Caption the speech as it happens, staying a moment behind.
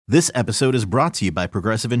This episode is brought to you by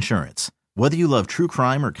Progressive Insurance. Whether you love true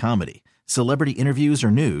crime or comedy, celebrity interviews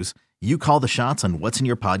or news, you call the shots on what's in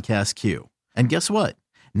your podcast queue. And guess what?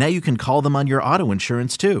 Now you can call them on your auto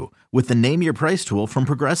insurance too with the Name Your Price tool from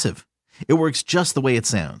Progressive. It works just the way it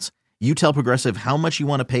sounds. You tell Progressive how much you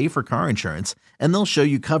want to pay for car insurance, and they'll show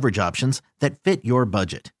you coverage options that fit your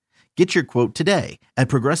budget. Get your quote today at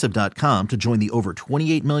Progressive.com to join the over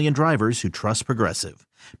 28 million drivers who trust Progressive.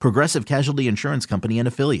 Progressive Casualty Insurance Company and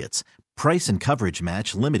Affiliates. Price and coverage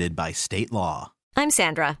match limited by state law. I'm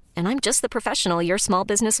Sandra, and I'm just the professional your small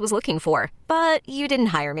business was looking for. But you didn't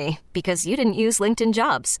hire me because you didn't use LinkedIn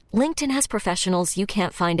Jobs. LinkedIn has professionals you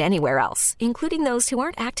can't find anywhere else, including those who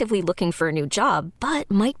aren't actively looking for a new job, but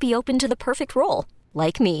might be open to the perfect role,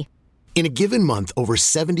 like me. In a given month, over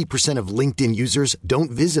 70% of LinkedIn users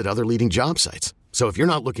don't visit other leading job sites. So if you're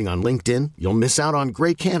not looking on LinkedIn, you'll miss out on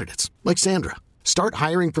great candidates like Sandra. Start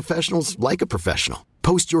hiring professionals like a professional.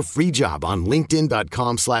 Post your free job on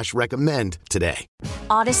linkedin.com/recommend today.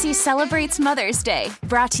 Odyssey celebrates Mother's Day,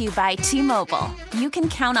 brought to you by T-Mobile. You can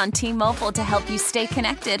count on T-Mobile to help you stay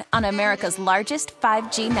connected on America's largest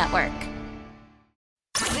 5G network.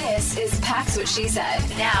 This is Pax What She Said.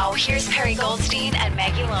 Now, here's Perry Goldstein and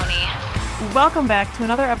Maggie Loney. Welcome back to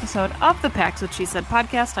another episode of the Pax What She Said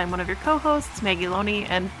podcast. I'm one of your co-hosts, Maggie Loney,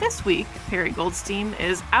 and this week, Perry Goldstein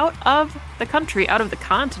is out of the country, out of the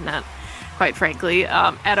continent, quite frankly,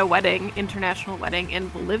 at a wedding, international wedding in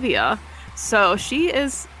Bolivia. So she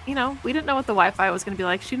is, we didn't know what the Wi-Fi was going to be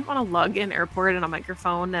like. She didn't want to lug in airport and a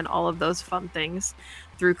microphone and all of those fun things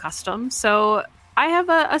through customs. So I have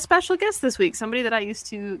a special guest this week, somebody that I used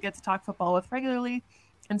to get to talk football with regularly,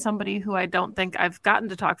 and somebody who I don't think I've gotten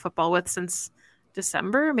to talk football with since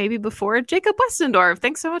December, maybe before, Jacob Westendorf.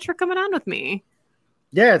 Thanks so much for coming on with me.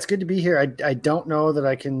 Yeah, it's good to be here. I don't know that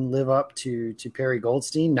I can live up to Perry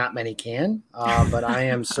Goldstein. Not many can, but I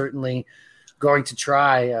am certainly going to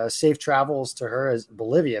try. Safe travels to her as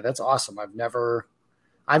Bolivia. That's awesome. I've never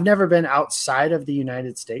been outside of the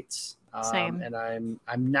United States. Same. And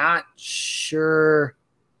I'm not sure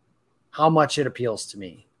how much it appeals to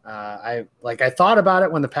me. I thought about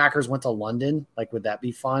it when the Packers went to London. Like, would that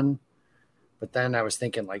be fun? But then I was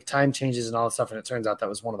thinking, like, time changes and all that stuff, and it turns out that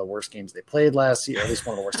was one of the worst games they played last year, or at least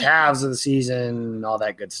one of the worst halves of the season, all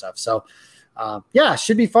that good stuff. So, yeah,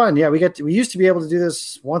 should be fun. Yeah, we used to be able to do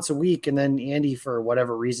this once a week, and then Andy, for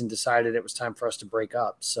whatever reason, decided it was time for us to break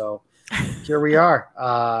up. So here we are.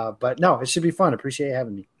 But no, it should be fun. Appreciate you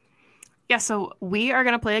having me. Yeah, so we are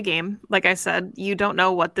going to play a game. Like I said, you don't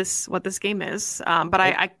know what this game is, but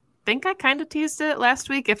I think I kind of teased it last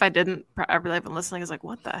week. If I didn't, I really have been listening. I was like,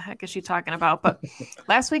 what the heck is she talking about? But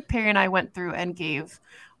last week, Perry and I went through and gave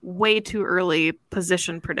way too early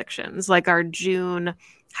position predictions, like our June,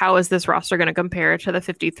 how is this roster going to compare to the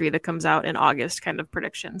 53 that comes out in August kind of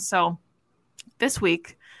predictions. So this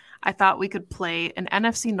week, I thought we could play an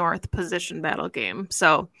NFC North position battle game.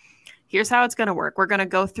 So here's how it's going to work. We're going to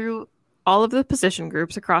go through all of the position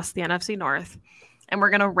groups across the NFC North, and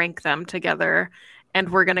we're going to rank them together, and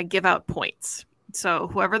we're going to give out points. So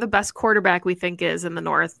whoever the best quarterback we think is in the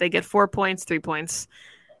North, they get 4 points, 3 points.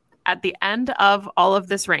 At the end of all of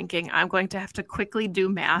this ranking, I'm going to have to quickly do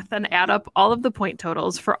math and add up all of the point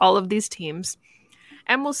totals for all of these teams.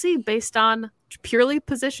 And we'll see, based on purely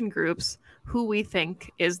position groups, who we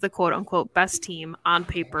think is the quote-unquote best team on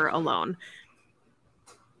paper alone.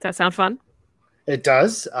 Does that sound fun? It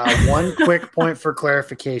does. One quick point for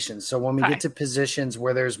clarification. So when we get to positions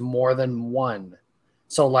where there's more than one,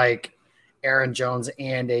 so like Aaron Jones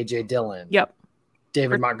and A.J. Dillon. Yep.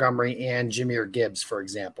 David Montgomery and Jahmyr Gibbs, for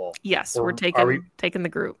example. Yes, we're taking the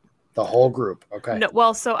group. The whole group. Okay. No,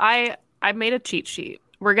 well, so I made a cheat sheet.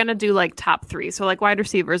 We're going to do like top 3. So like wide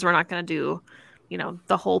receivers, we're not going to do,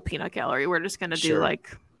 the whole peanut gallery. We're just going to do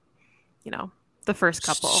the first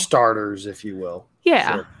couple. Starters, if you will.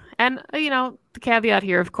 Yeah. Sure. And, the caveat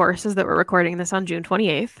here, of course, is that we're recording this on June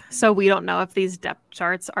 28th. So we don't know if these depth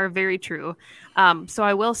charts are very true. So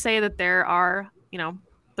I will say that there are,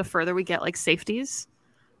 the further we get, like safeties,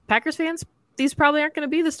 Packers fans, these probably aren't going to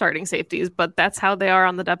be the starting safeties, but that's how they are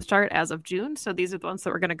on the depth chart as of June. So these are the ones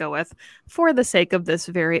that we're going to go with for the sake of this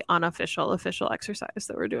very unofficial, official exercise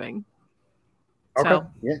that we're doing. Okay. So,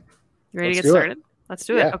 yeah. You ready to get started? Let's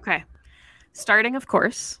do it. Okay. Starting, of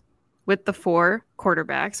course, with the 4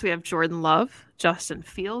 quarterbacks. We have Jordan Love, Justin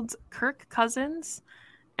Fields, Kirk Cousins,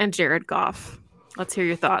 and Jared Goff. Let's hear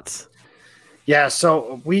your thoughts. Yeah,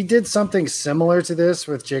 so we did something similar to this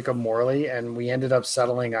with Jacob Morley, and we ended up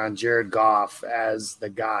settling on Jared Goff as the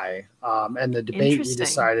guy. And the debate, we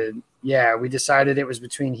decided it was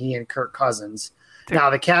between he and Kirk Cousins. Now,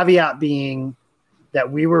 the caveat being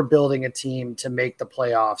that we were building a team to make the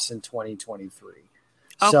playoffs in 2023.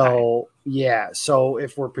 Okay. So, yeah. So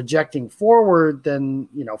if we're projecting forward, then,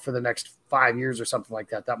 for the next 5 years or something like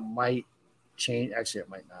that, that might change. Actually, it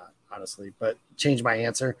might not, honestly, but change my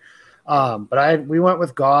answer. But we went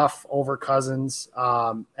with Goff over Cousins.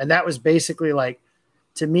 And that was basically like,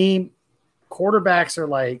 to me, quarterbacks are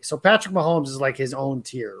like, so Patrick Mahomes is like his own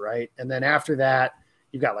tier, right? And then after that,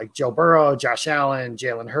 you've got like Joe Burrow, Josh Allen,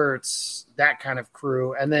 Jalen Hurts, that kind of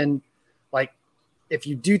crew. And then like, if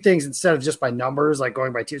you do things instead of just by numbers, like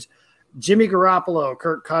going by tiers, Jimmy Garoppolo,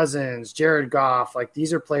 Kirk Cousins, Jared Goff, like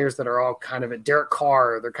these are players that are all kind of at Derek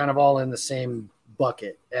Carr. They're kind of all in the same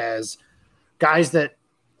bucket as guys that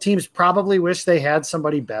teams probably wish they had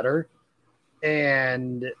somebody better.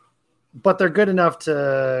 But they're good enough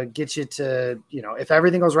to get you to, if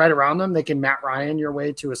everything goes right around them, they can Matt Ryan your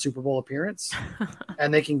way to a Super Bowl appearance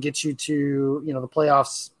and they can get you to, the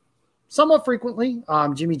playoffs somewhat frequently.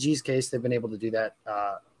 Jimmy G's case, they've been able to do that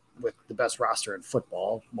with the best roster in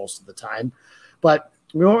football most of the time. But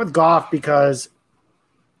we went with Goff because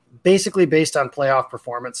basically based on playoff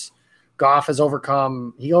performance, Goff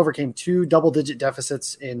overcame 2 double-digit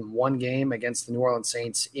deficits in one game against the New Orleans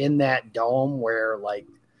Saints in that dome where, like,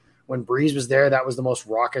 when Breeze was there, that was the most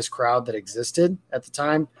raucous crowd that existed at the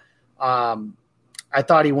time. I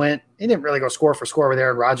thought he didn't really go score for score with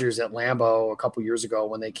Aaron Rodgers at Lambeau a couple years ago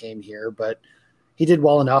when they came here, but he did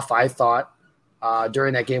well enough, I thought,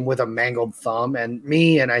 during that game with a mangled thumb.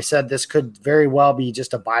 And I said this could very well be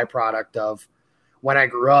just a byproduct of when I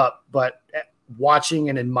grew up, but watching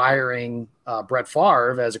and admiring Brett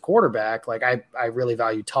Favre as a quarterback, like I really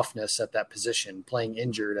value toughness at that position, playing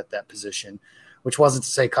injured at that position, which wasn't to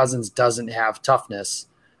say Cousins doesn't have toughness.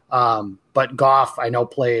 But Goff, I know,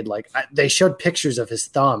 played they showed pictures of his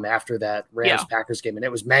thumb after that Rams-Packers game, and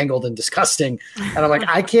it was mangled and disgusting. And I'm like,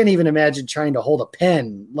 I can't even imagine trying to hold a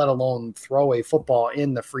pen, let alone throw a football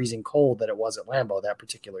in the freezing cold that it was at Lambeau that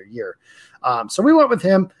particular year. So we went with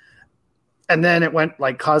him, and then it went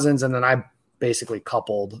like Cousins, and then I basically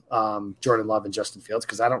coupled Jordan Love and Justin Fields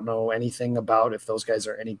because I don't know anything about if those guys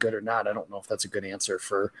are any good or not. I don't know if that's a good answer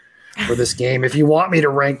for this game. If you want me to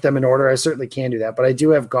rank them in order, I certainly can do that. But I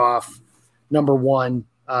do have Goff number 1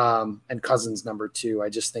 and Cousins number 2. I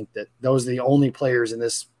just think that those are the only players in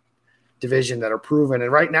this division that are proven.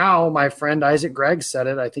 And right now, my friend Isaac Gregg said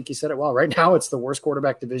it. I think he said it well. Right now, it's the worst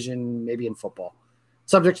quarterback division maybe in football.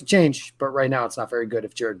 Subject to change, but right now it's not very good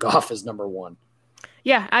if Jared Goff is number 1.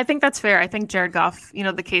 Yeah, I think that's fair. I think Jared Goff,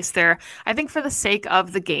 the case there. I think for the sake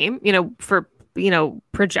of the game, for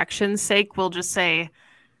projection's sake, we'll just say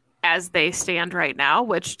as they stand right now,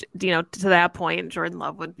 which, to that point, Jordan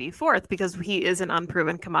Love would be 4th because he is an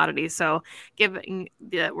unproven commodity. So given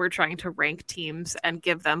that we're trying to rank teams and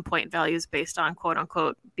give them point values based on quote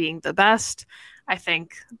unquote being the best, I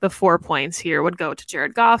think the 4 points here would go to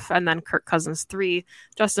Jared Goff, and then Kirk Cousins 3,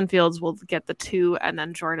 Justin Fields will get the 2, and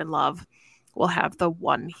then Jordan Love will have the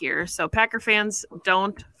 1 here. So Packer fans,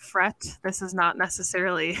 don't fret. This is not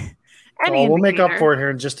necessarily any we'll make up for it here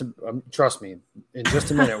in trust me, in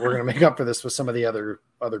just a minute. We're going to make up for this with some of the other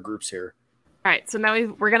groups here. All right, so now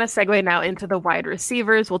we're going to segue now into the wide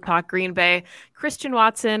receivers. We'll talk Green Bay. Christian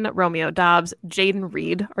Watson, Romeo Doubs, Jaden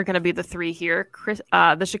Reed are going to be the 3 here.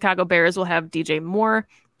 The Chicago Bears will have DJ Moore,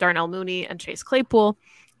 Darnell Mooney, and Chase Claypool.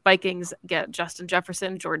 Vikings get Justin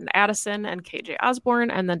Jefferson, Jordan Addison, and KJ Osborne.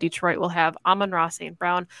 And then Detroit will have Amon-Ra St.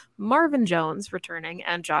 Brown, Marvin Jones returning,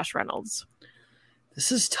 and Josh Reynolds.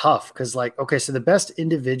 This is tough because, so the best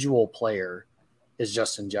individual player is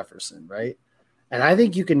Justin Jefferson, right? And I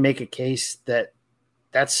think you can make a case that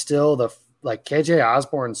that's still KJ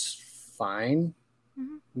Osborne's fine.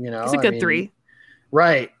 Mm-hmm. He's a good 3.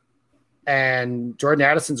 Right. And Jordan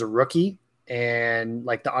Addison's a rookie. And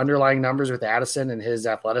the underlying numbers with Addison and his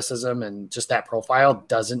athleticism and just that profile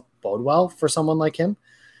doesn't bode well for someone like him.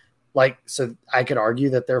 So I could argue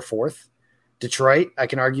that they're 4th. Detroit, I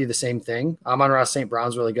can argue the same thing. Amon-Ra St.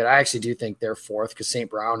 Brown's really good. I actually do think they're 4th because St.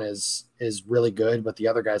 Brown is really good, but the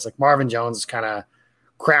other guys like Marvin Jones is kind of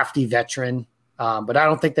crafty veteran. But I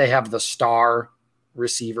don't think they have the star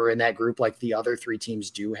receiver in that group like the other 3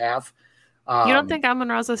 teams do have. You don't think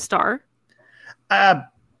Amon-Ra's a star?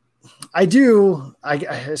 I do.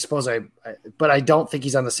 I suppose but I don't think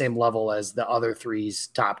he's on the same level as the other 3's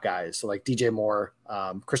top guys. So like DJ Moore,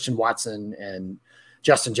 Christian Watson, and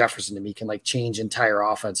Justin Jefferson to me can change entire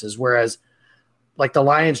offenses. Whereas the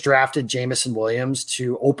Lions drafted Jamison Williams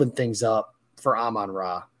to open things up for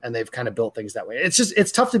Amon-Ra, and they've kind of built things that way.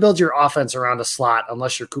 It's tough to build your offense around a slot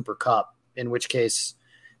unless you're Cooper Kupp, in which case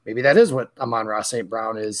maybe that is what Amon-Ra St.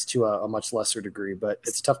 Brown is to a much lesser degree, but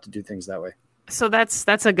it's tough to do things that way. So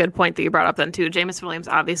that's a good point that you brought up then too. Jameis Williams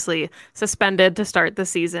obviously suspended to start the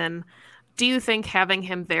season. Do you think having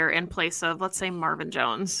him there in place of, let's say, Marvin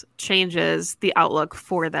Jones changes the outlook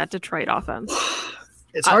for that Detroit offense?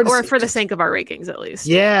 It's hard to or say, for the sake of our rankings, at least.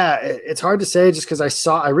 Yeah, it's hard to say just because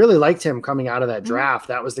I really liked him coming out of that draft.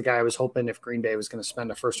 That was the guy I was hoping if Green Bay was going to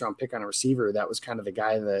spend a first-round pick on a receiver, that was kind of the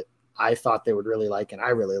guy that I thought they would really like, and I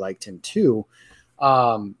really liked him too.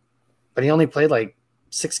 But he only played like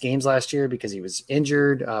 6 games last year because he was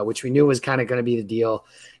injured, which we knew was kind of going to be the deal.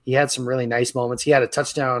 He had some really nice moments. He had a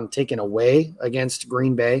touchdown taken away against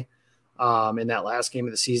Green Bay in that last game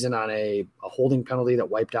of the season on a holding penalty that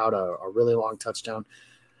wiped out a really long touchdown.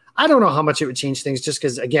 I don't know how much it would change things just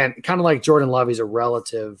because, again, kind of like Jordan Love, he's a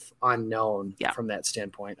relative unknown from that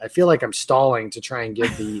standpoint. I feel like I'm stalling to try and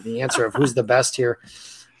give the answer of who's the best here.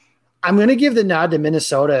 I'm going to give the nod to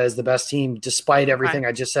Minnesota as the best team, despite everything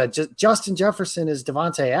I just said. Justin Jefferson is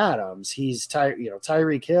Devontae Adams. He's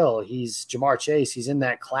Tyreek Hill. He's Jamar Chase. He's in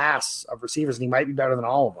that class of receivers, and he might be better than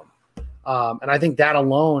all of them. And I think that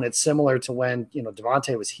alone, it's similar to when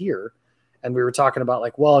Devontae was here, and we were talking about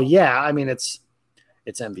like, well, yeah, I mean it's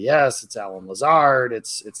MVS, it's Alan Lazard,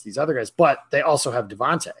 it's these other guys, but they also have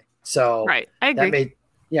Devontae. So I agree.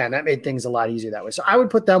 That made things a lot easier that way. So I would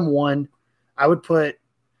put them 1. I would put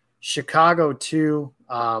Chicago 2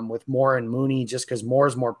 with Moore and Mooney, just because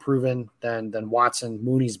Moore's more proven than Watson.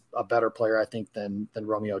 Mooney's a better player, I think, than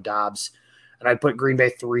Romeo Doubs. And I'd put Green Bay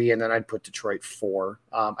 3, and then I'd put Detroit 4.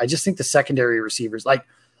 I just think the secondary receivers, like,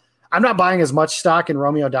 I'm not buying as much stock in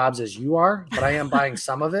Romeo Doubs as you are, but I am buying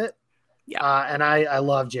some of it. And I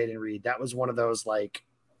love Jaden Reed. That was one of those, like,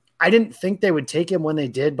 I didn't think they would take him when they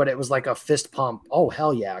did, but it was like a fist pump. Oh,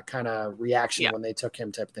 hell yeah, kind of reaction when they took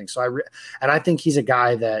him type of thing. So I think he's a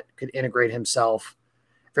guy that could integrate himself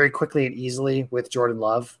very quickly and easily with Jordan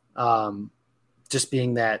Love. Just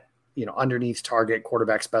being that, underneath target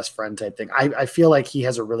quarterback's best friend type thing. I feel like he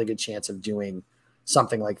has a really good chance of doing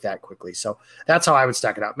something like that quickly. So that's how I would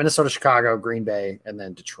stack it up. Minnesota, Chicago, Green Bay, and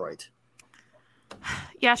then Detroit.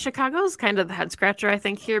 Yeah, Chicago's kind of the head scratcher, I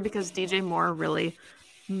think, here because DJ Moore really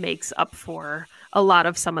makes up for a lot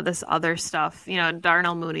of some of this other stuff.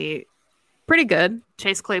 Darnell Mooney, pretty good.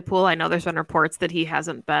 Chase Claypool, I know there's been reports that he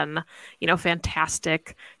hasn't been,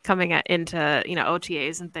 fantastic coming into,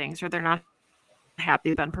 OTAs and things, or they're not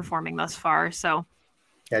happy been performing thus far. So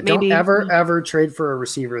don't ever trade for a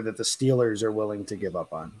receiver that the Steelers are willing to give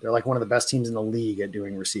up on. They're like one of the best teams in the league at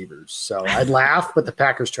doing receivers. So I'd laugh, but the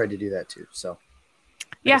Packers tried to do that too. So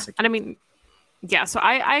and I mean, so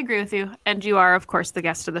I agree with you. And you are, of course, the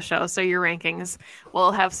guest of the show. So your rankings,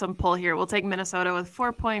 we'll have some pull here. We'll take Minnesota with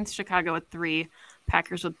 4 points, Chicago with 3,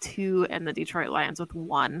 Packers with 2, and the Detroit Lions with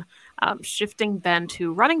 1. Shifting then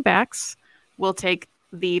to running backs, we'll take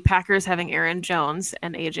the Packers having Aaron Jones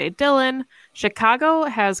and A.J. Dillon. Chicago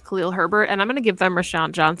has Khalil Herbert, and I'm going to give them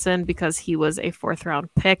Rashawn Johnson because he was a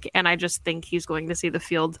 4th-round pick, and I just think he's going to see the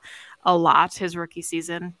field a lot his rookie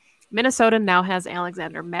season. Minnesota now has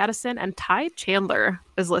Alexander Madison, and Ty Chandler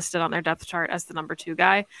is listed on their depth chart as the number 2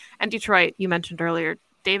 guy. And Detroit, you mentioned earlier,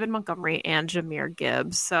 David Montgomery and Jahmyr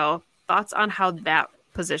Gibbs. So thoughts on how that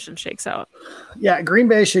position shakes out? Yeah, Green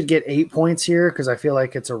Bay should get 8 points here because I feel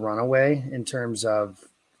like it's a runaway in terms of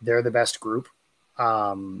they're the best group.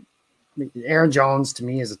 Aaron Jones, to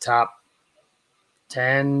me, is a top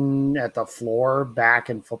 10 at the floor back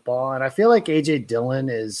in football. And I feel like A.J. Dillon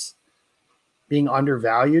is being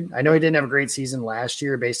undervalued. I know he didn't have a great season last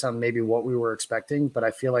year based on maybe what we were expecting, but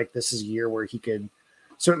I feel like this is a year where he could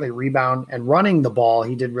certainly rebound, and running the ball,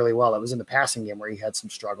 he did really well. It was in the passing game where he had some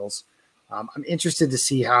struggles. I'm interested to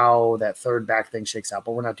see how that third back thing shakes out,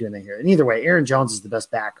 but we're not doing that here. And either way, Aaron Jones is the best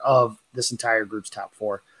back of this entire group's top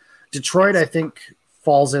 4. Detroit, I think,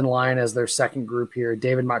 falls in line as their second group here.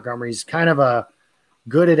 David Montgomery's kind of a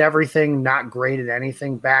good at everything, not great at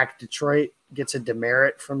anything back. Detroit gets a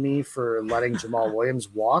demerit from me for letting Jamal Williams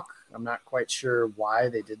walk. I'm not quite sure why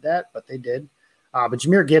they did that, but they did. But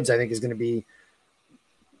Jahmyr Gibbs, I think, is going to be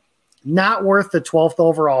not worth the 12th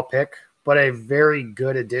overall pick, but a very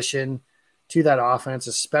good addition to that offense,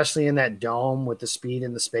 especially in that dome with the speed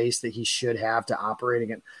and the space that he should have to operate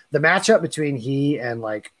again. The matchup between he and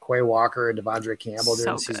like Quay Walker and Devondre Campbell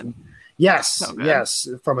during the season. Yes.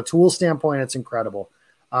 From a tool standpoint, it's incredible.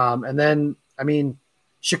 And then, I mean,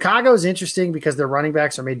 Chicago is interesting because their running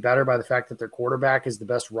backs are made better by the fact that their quarterback is the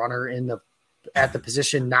best runner at the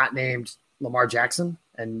position not named Lamar Jackson.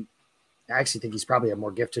 And I actually think he's probably a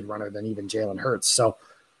more gifted runner than even Jalen Hurts. So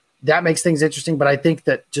that makes things interesting. But I think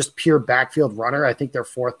that just pure backfield runner, I think they're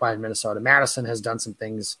 4th behind Minnesota. Madison has done some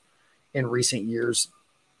things in recent years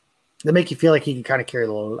that make you feel like he can kind of carry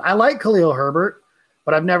the load. I like Khalil Herbert.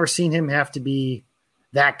 but I've never seen him have to be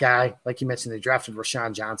that guy. Like you mentioned, they drafted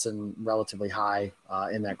Rashawn Johnson relatively high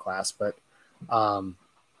in that class, but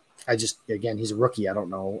he's a rookie. I don't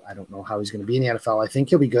know how he's going to be in the NFL. I think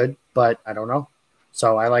he'll be good, but I don't know.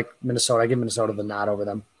 So I like Minnesota. I give Minnesota the nod over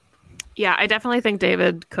them. Yeah, I definitely think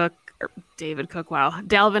Dalvin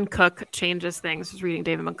Cook changes things. I was reading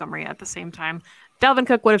David Montgomery at the same time. Dalvin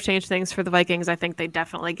Cook would have changed things for the Vikings. I think they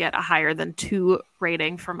definitely get a higher than 2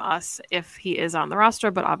 rating from us if he is on the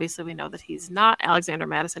roster, but obviously we know that he's not. Alexander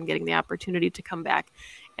Mattison getting the opportunity to come back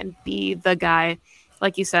and be the guy.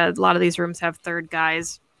 Like you said, a lot of these rooms have third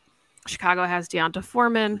guys. Chicago has Deonta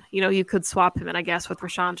Foreman. You could swap him in, I guess, with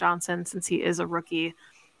Rashawn Johnson since he is a rookie.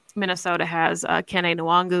 Minnesota has Kene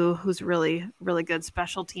Nwangu, who's really, really good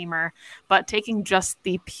special teamer. But taking just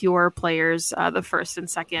the pure players, the first and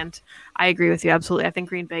second, I agree with you absolutely. I think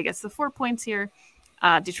Green Bay gets the 4 points here.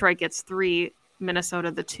 Detroit gets 3,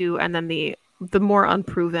 Minnesota the 2, and then the more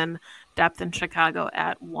unproven depth in Chicago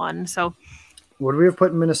at 1. So would we have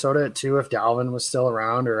put Minnesota at 2 if Dalvin was still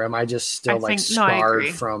around, or am I just still scarred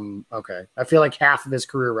from? Okay, I feel like half of his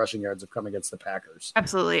career rushing yards have come against the Packers.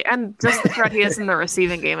 Absolutely, and just the threat he is in the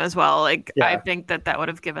receiving game as well. I think that would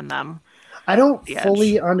have given them. I don't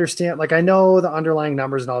fully understand. Like, I know the underlying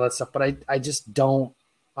numbers and all that stuff, but I just don't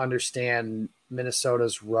understand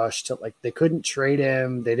Minnesota's rush to, like, they couldn't trade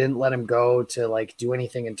him, they didn't let him go to like do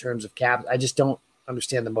anything in terms of cap. I just don't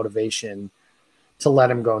understand the motivation to let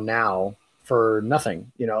him go now for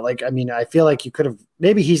nothing, I feel like you could have,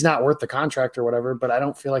 maybe he's not worth the contract or whatever, but I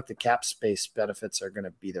don't feel like the cap space benefits are going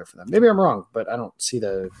to be there for them. Maybe I'm wrong, but I don't see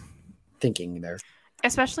the thinking there.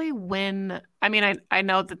 Especially when, I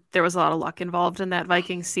know that there was a lot of luck involved in that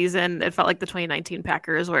Vikings season. It felt like the 2019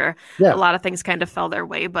 Packers where a lot of things kind of fell their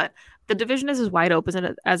way, but the division is as wide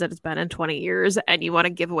open as it's been in 20 years. And you want to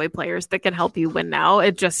give away players that can help you win now.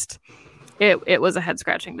 It was a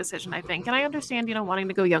head-scratching decision, I think. And I understand, wanting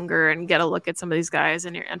to go younger and get a look at some of these guys,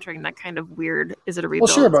 and you're entering that kind of weird, is it a rebuild?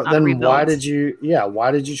 Well, sure, but then why did you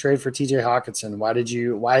trade for TJ Hawkinson?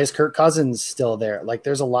 Why is Kirk Cousins still there? Like,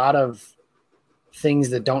 there's a lot of things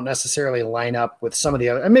that don't necessarily line up with some of the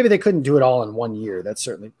other, and maybe they couldn't do it all in 1 year. That's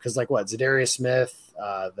certainly, because Zadarius Smith,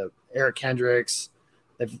 the Eric Kendricks,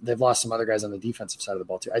 they've lost some other guys on the defensive side of the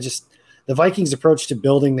ball too. The Vikings' approach to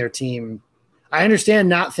building their team, I understand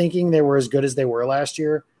not thinking they were as good as they were last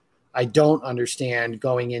year. I don't understand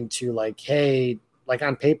going into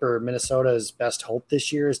on paper, Minnesota's best hope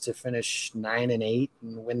this year is to finish 9-8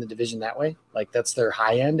 and win the division that way. Like, that's their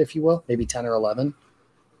high end, if you will, maybe 10 or 11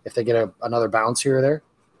 if they get another bounce here or there.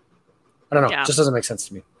 I don't know. Yeah. It just doesn't make sense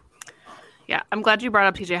to me. Yeah, I'm glad you brought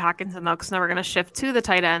up TJ Hawkinson, though, because now we're going to shift to the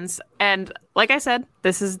tight ends. And like I said,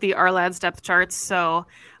 this is the Ourlads depth charts, so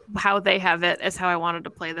how they have it is how I wanted to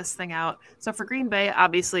play this thing out. So for Green Bay,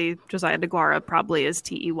 obviously, Josiah DeGuara probably is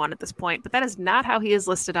TE1 at this point, but that is not how he is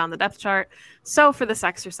listed on the depth chart. So for this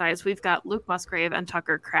exercise, we've got Luke Musgrave and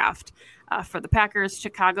Tucker Kraft. For the Packers,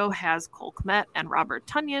 Chicago has Cole Kmet and Robert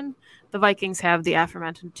Tonyan. The Vikings have the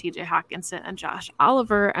aforementioned TJ Hawkinson and Josh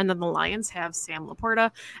Oliver. And then the Lions have Sam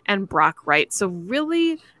Laporta and Brock Wright. So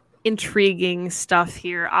really intriguing stuff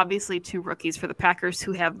here. Obviously, 2 rookies for the Packers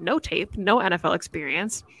who have no tape, no NFL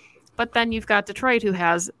experience. But then you've got Detroit, who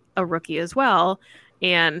has a rookie as well,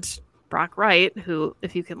 and Brock Wright, who,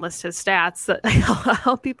 if you can list his stats,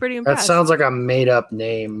 I'll be pretty impressed. That sounds like a made-up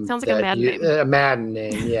name. Sounds like a Madden name. A Madden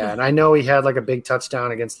name, yeah. And I know he had like a big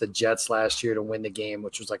touchdown against the Jets last year to win the game,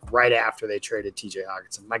 which was like right after they traded TJ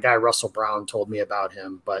Hawkinson. My guy Russell Brown told me about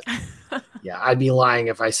him, but yeah, I'd be lying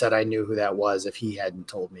if I said I knew who that was if he hadn't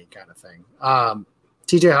told me, kind of thing.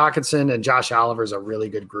 TJ Hawkinson and Josh Oliver is a really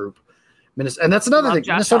good group. And that's another thing.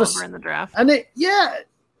 Josh Oliver in the draft. And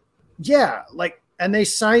and they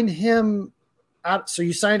signed him out. So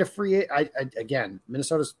you signed a free. Again,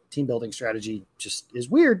 Minnesota's team building strategy just is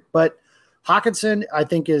weird. But Hawkinson, I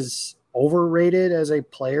think, is overrated as a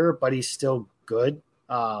player, but he's still good,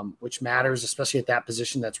 which matters, especially at that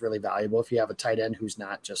position. That's really valuable if you have a tight end who's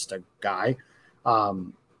not just a guy.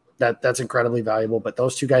 That's incredibly valuable. But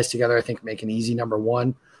those 2 guys together, I think, make an easy number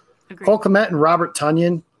 1. Agreed. Cole Kmet and Robert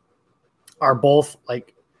Tonyan are both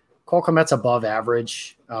like. Cole Kmet's above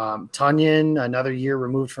average. Tonyan, another year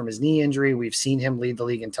removed from his knee injury. We've seen him lead the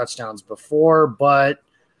league in touchdowns before, but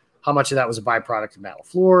how much of that was a byproduct of Matt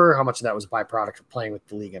LaFleur? How much of that was a byproduct of playing with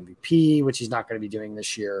the league MVP, which he's not going to be doing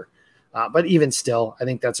this year? But even still, I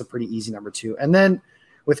think that's a pretty easy number 2. And then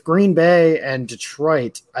with Green Bay and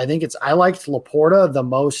Detroit, I liked Laporta the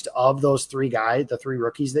most of those 3 guys, the 3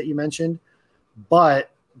 rookies that you mentioned,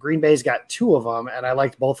 but Green Bay's got 2 of them, and I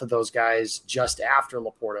liked both of those guys just after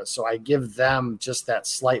Laporta. So I give them just that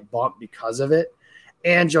slight bump because of it.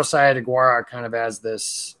 and Josiah DeGuara kind of as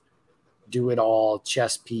this do-it-all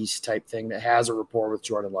chess piece type thing that has a rapport with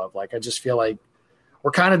Jordan Love. Like, I just feel like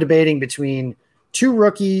we're kind of debating between two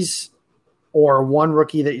rookies or one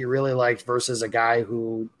rookie that you really liked versus a guy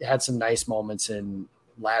who had some nice moments in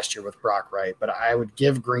last year with Brock Wright. But I would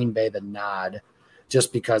give Green Bay the nod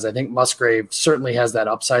just because I think Musgrave certainly has that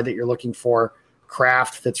upside that you're looking for.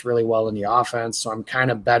 Kraft fits really well in the offense. So I'm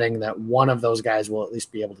kind of betting that one of those guys will at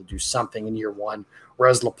least be able to do something in year one.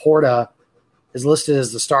 Whereas Laporta is listed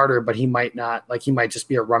as the starter, but he might not. Like, he might just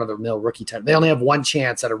be a run-of-the-mill rookie tight end. They only have one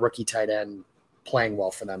chance at a rookie tight end playing well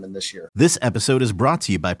for them in this year. This episode is brought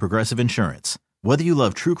to you by Progressive Insurance. Whether you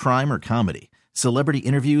love true crime or comedy, celebrity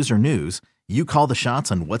interviews or news, you call the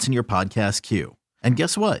shots on what's in your podcast queue. And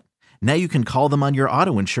guess what? Now you can call them on your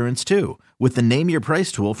auto insurance too with the Name Your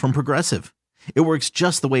Price tool from Progressive. It works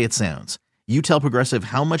just the way it sounds. You tell Progressive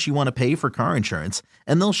how much you want to pay for car insurance,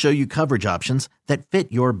 and they'll show you coverage options that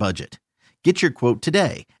fit your budget. Get your quote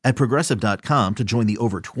today at Progressive.com to join the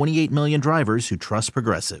over 28 million drivers who trust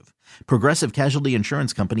Progressive. Progressive Casualty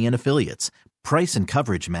Insurance Company and Affiliates. Price and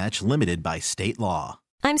coverage match limited by state law.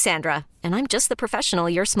 I'm Sandra, and I'm just the professional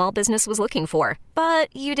your small business was looking for.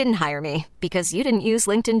 But you didn't hire me because you didn't use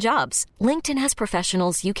LinkedIn Jobs. LinkedIn has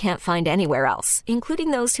professionals you can't find anywhere else,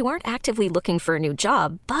 including those who aren't actively looking for a new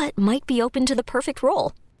job, but might be open to the perfect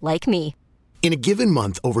role, like me. In a given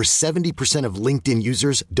month, over 70% of LinkedIn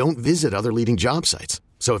users don't visit other leading job sites.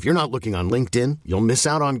 So if you're not looking on LinkedIn, you'll miss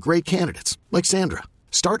out on great candidates like Sandra.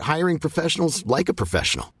 Start hiring professionals like a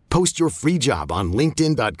professional. Post your free job on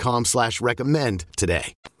linkedin.com/recommend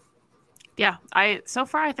today. Yeah, so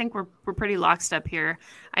far I think we're pretty lockstep here.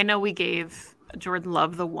 I know we gave Jordan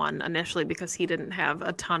Love the one initially because he didn't have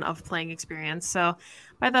a ton of playing experience. So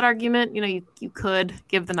by that argument, you could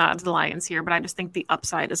give the nod to the Lions here, but I just think the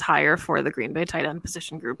upside is higher for the Green Bay tight end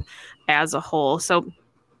position group as a whole. So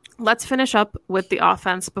let's finish up with the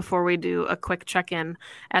offense before we do a quick check-in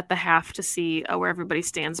at the half to see where everybody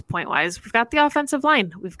stands point-wise. We've got the offensive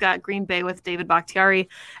line. We've got Green Bay with David Bakhtiari,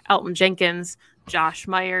 Elton Jenkins, Josh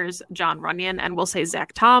Myers, John Runyon, and we'll say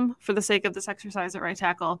Zach Tom for the sake of this exercise at right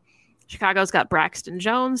tackle. Chicago's got Braxton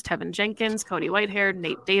Jones, Tevin Jenkins, Cody Whitehair,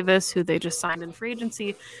 Nate Davis, who they just signed in free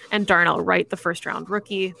agency, and Darnell Wright, the first-round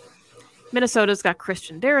rookie. Minnesota's got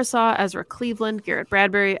Christian Darrisaw, Ezra Cleveland, Garrett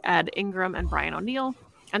Bradbury, Ed Ingram, and Brian O'Neill.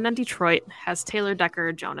 And then Detroit has Taylor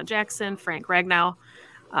Decker, Jonah Jackson, Frank Ragnow,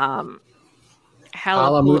 Alamute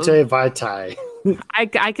Vaitai.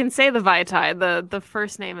 I can say the Vaitai. The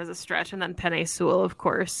first name is a stretch, and then Penei Sewell, of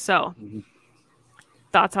course. So,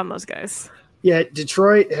 thoughts on those guys? Yeah,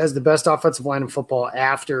 Detroit has the best offensive line in football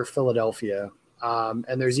after Philadelphia.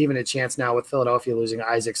 And there's even a chance now with Philadelphia losing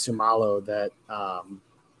Isaac Sumalo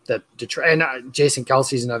that Detroit and Jason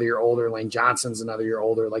Kelsey's another year older, Lane Johnson's another year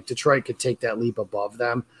older. Like, Detroit could take that leap above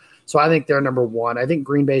them. So I think they're number one. I think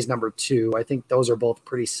Green Bay's number two. I think those are both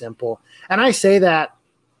pretty simple. And I say that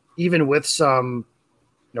even with some,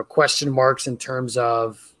 question marks in terms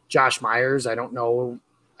of Josh Myers. I don't know.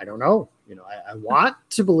 I want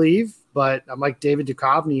to believe, but I'm like David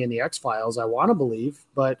Duchovny in the X-Files. I want to believe,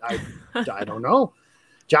 but I don't know.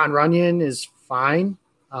 John Runyon is fine.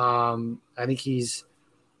 I think he's,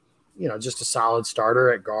 just a solid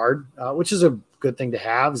starter at guard, which is a good thing to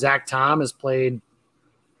have. Zach Tom has played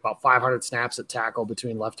about 500 snaps at tackle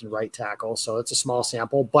between left and right tackle. So it's a small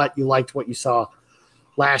sample, but you liked what you saw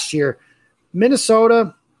last year.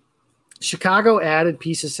 Minnesota, Chicago added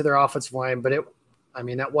pieces to their offensive line, but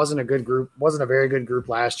that wasn't a good group, wasn't a very good group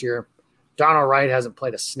last year. Donald Wright hasn't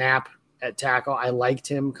played a snap at tackle. I liked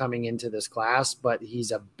him coming into this class, but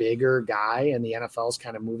he's a bigger guy, and the NFL is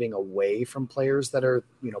kind of moving away from players that are,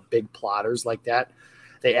 big plotters like that.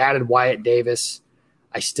 They added Wyatt Davis.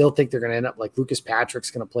 I still think they're going to end up like Lucas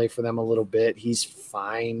Patrick's going to play for them a little bit. He's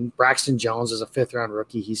fine. Braxton Jones is a 5th-round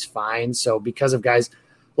rookie. He's fine. So because of guys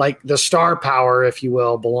like the star power, if you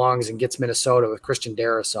will, belongs and gets Minnesota with Christian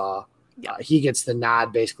Darrisaw, he gets the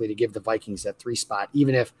nod basically to give the Vikings that 3 spot,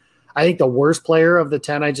 even if I think the worst player of the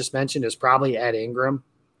 10 I just mentioned is probably Ed Ingram.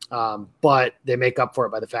 But they make up for it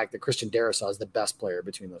by the fact that Christian Darrisaw is the best player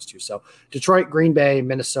between those two. So Detroit, Green Bay,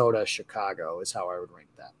 Minnesota, Chicago is how I would rank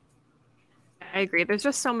that. I agree. There's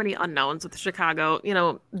just so many unknowns with Chicago.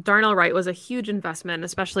 Darnell Wright was a huge investment,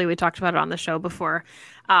 especially we talked about it on the show before,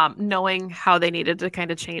 knowing how they needed to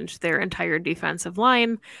kind of change their entire defensive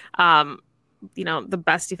line. The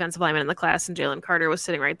best defensive lineman in the class and Jalen Carter was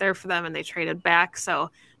sitting right there for them, and they traded back.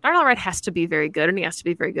 So Darnell Wright has to be very good, and he has to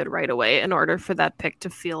be very good right away in order for that pick to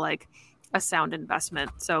feel like a sound investment.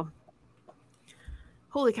 So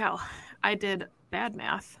holy cow, I did bad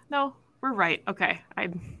math. No, we're right. Okay. I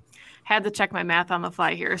had to check my math on the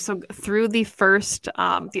fly here. So through the first,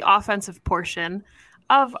 the offensive portion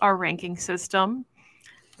of our ranking system,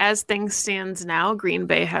 as things stands now, Green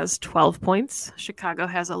Bay has 12 points. Chicago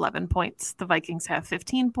has 11 points. The Vikings have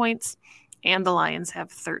 15 points. And the Lions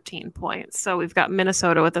have 13 points. So we've got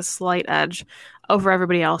Minnesota with a slight edge over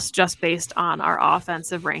everybody else just based on our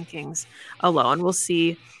offensive rankings alone. We'll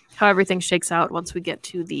see how everything shakes out once we get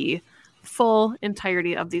to the full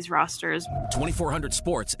entirety of these rosters. 2400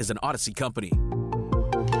 Sports is an Odyssey company.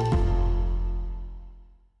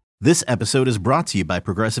 This episode is brought to you by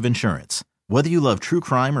Progressive Insurance. Whether you love true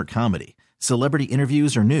crime or comedy, celebrity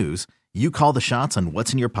interviews or news, you call the shots on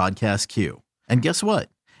what's in your podcast queue. And guess what?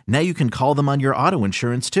 Now you can call them on your auto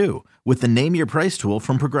insurance too with the Name Your Price tool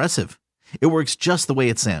from Progressive. It works just the way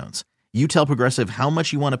it sounds. You tell Progressive how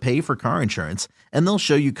much you want to pay for car insurance, and they'll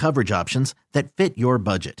show you coverage options that fit your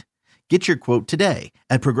budget. Get your quote today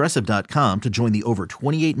at Progressive.com to join the over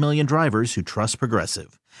 28 million drivers who trust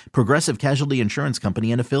Progressive. Progressive Casualty Insurance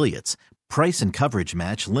Company and Affiliates. Price and coverage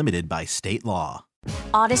match limited by state law.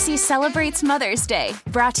 Odyssey celebrates Mother's Day,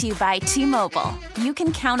 brought to you by T-Mobile. You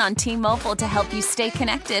can count on T-Mobile to help you stay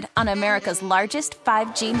connected on America's largest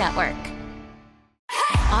 5G network.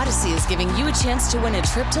 Odyssey is giving you a chance to win a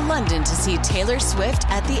trip to London to see Taylor Swift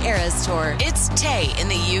at the Eras Tour. It's Tay in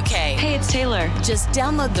the UK. Hey, it's Taylor. Just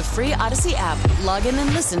download the free Odyssey app, log in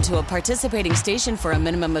and listen to a participating station for a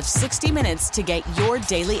minimum of 60 minutes to get your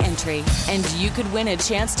daily entry. And you could win a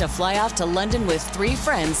chance to fly off to London with 3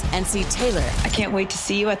 friends and see Taylor. I can't wait to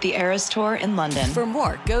see you at the Eras Tour in London. For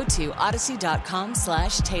more, go to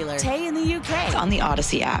odyssey.com/Taylor. Tay in the UK. It's on the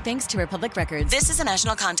Odyssey app. Thanks to Republic Records. This is a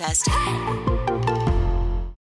national contest.